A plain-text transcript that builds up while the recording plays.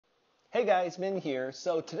Hey guys, Min here.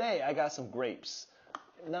 So today I got some grapes.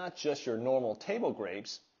 Not just your normal table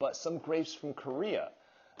grapes, but some grapes from Korea.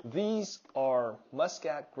 These are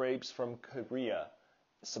Muscat grapes from Korea.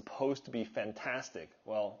 Supposed to be fantastic.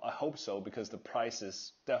 Well, I hope so because the price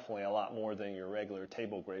is definitely a lot more than your regular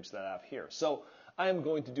table grapes that I have here. So I am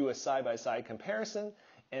going to do a side-by-side comparison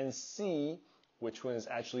and see which one is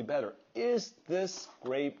actually better. Is this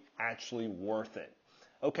grape actually worth it?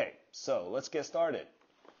 Okay, so let's get started.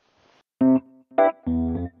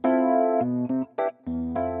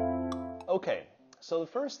 Okay, so the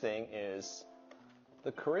first thing is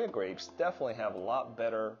the Korea grapes definitely have a lot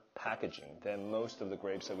better packaging than most of the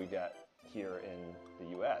grapes that we got here in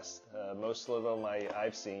the US. Most of them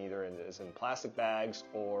I've seen either is in plastic bags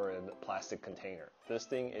or in a plastic container. This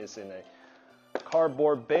thing is in a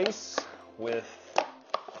cardboard base with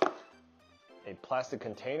a plastic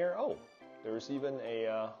container. Oh, there's even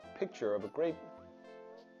a picture of a grape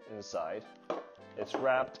inside. It's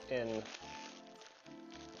wrapped in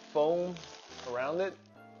foam around it,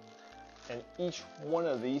 and each one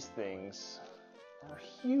of these things are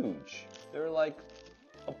huge. They're like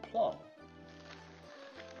a plum.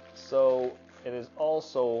 So it is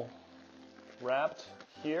also wrapped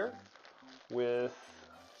here with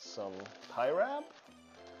some tie wrap,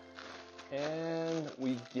 and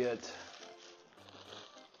we get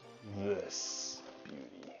this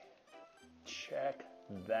beauty. Check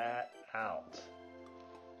that out.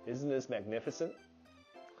 Isn't this magnificent?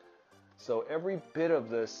 So every bit of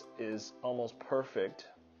this is almost perfect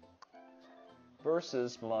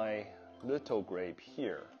versus my little grape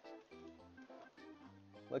here.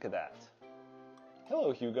 Look at that.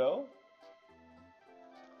 Hello, Hugo.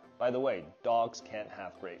 By the way, dogs can't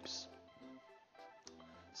have grapes.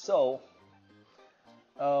 So,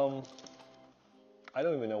 I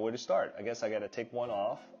don't even know where to start. I guess I gotta take one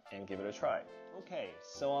off and give it a try. Okay,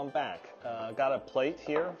 so I'm back. Got a plate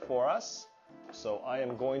here for us. So I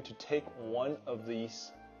am going to take one of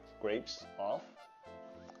these grapes off,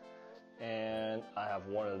 and I have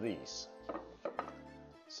one of these.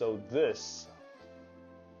 So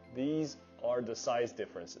these are the size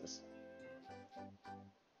differences.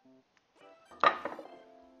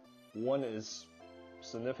 One is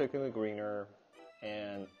significantly greener,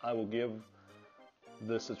 and I will give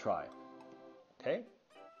this a try. Okay?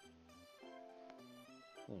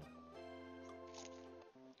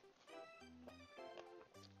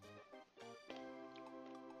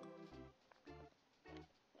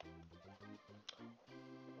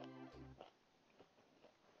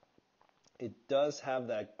 It does have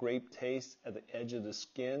that grape taste at the edge of the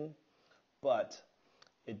skin, but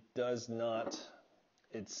it does not,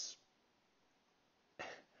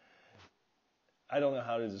 I don't know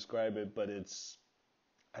how to describe it, but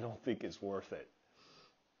I don't think it's worth it.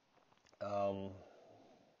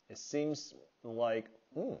 It seems like,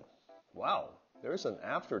 wow, there's an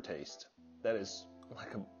aftertaste that is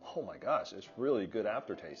like oh my gosh, it's really good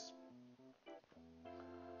aftertaste.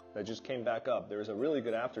 That just came back up. There's a really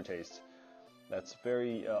good aftertaste. That's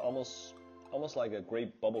very almost like a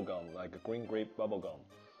grape bubblegum, like a green grape bubblegum.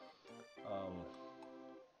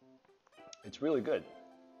 It's really good.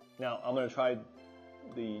 Now I'm going to try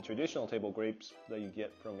the traditional table grapes that you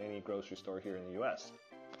get from any grocery store here in the US.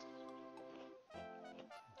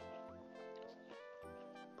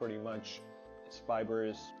 Pretty much, it's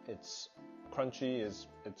fibrous, it's crunchy, it's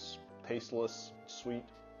tasteless, sweet.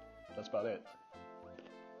 That's about it.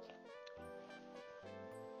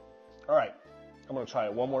 All right. I'm going to try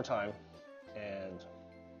it one more time, and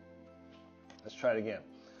let's try it again.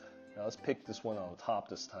 Now let's pick this one on the top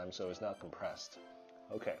this time so it's not compressed.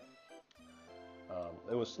 Okay.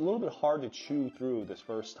 It was a little bit hard to chew through this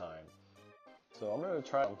first time. So I'm going to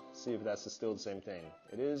try and see if that's still the same thing.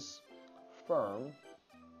 It is firm,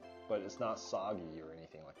 but it's not soggy or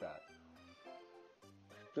anything like that.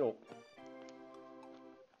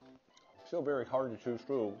 Still very hard to chew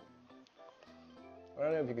through. I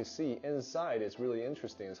don't know if you can see, inside it's really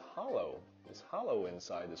interesting. It's hollow. It's hollow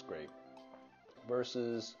inside this grape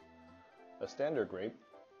versus a standard grape.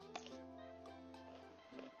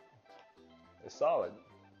 It's solid.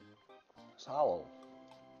 It's hollow.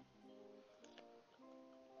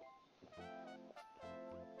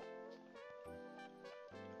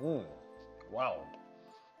 Wow.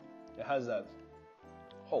 It has that,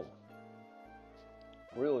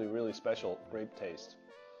 really, really special grape taste.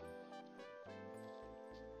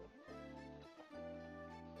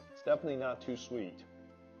 It's definitely not too sweet.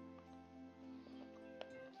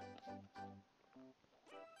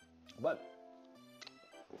 But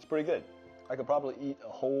it's pretty good. I could probably eat a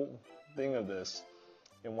whole thing of this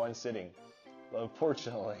in one sitting. But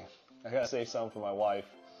unfortunately, I gotta save some for my wife.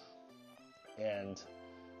 and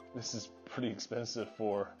this is pretty expensive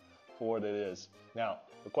for what it is. Now,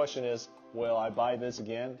 the question is, will I buy this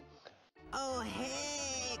again? Oh,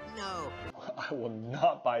 heck no! I will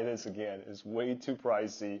not buy this again. It's way too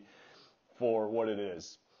pricey for what it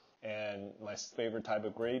is. And my favorite type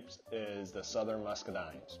of grapes is the Southern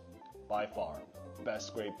Muscadines. By far,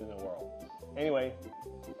 best grape in the world. Anyway,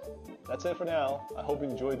 that's it for now. I hope you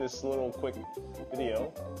enjoyed this little quick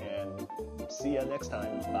video, and see ya next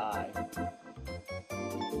time. Bye.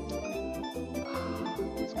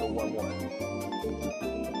 Let's go one more.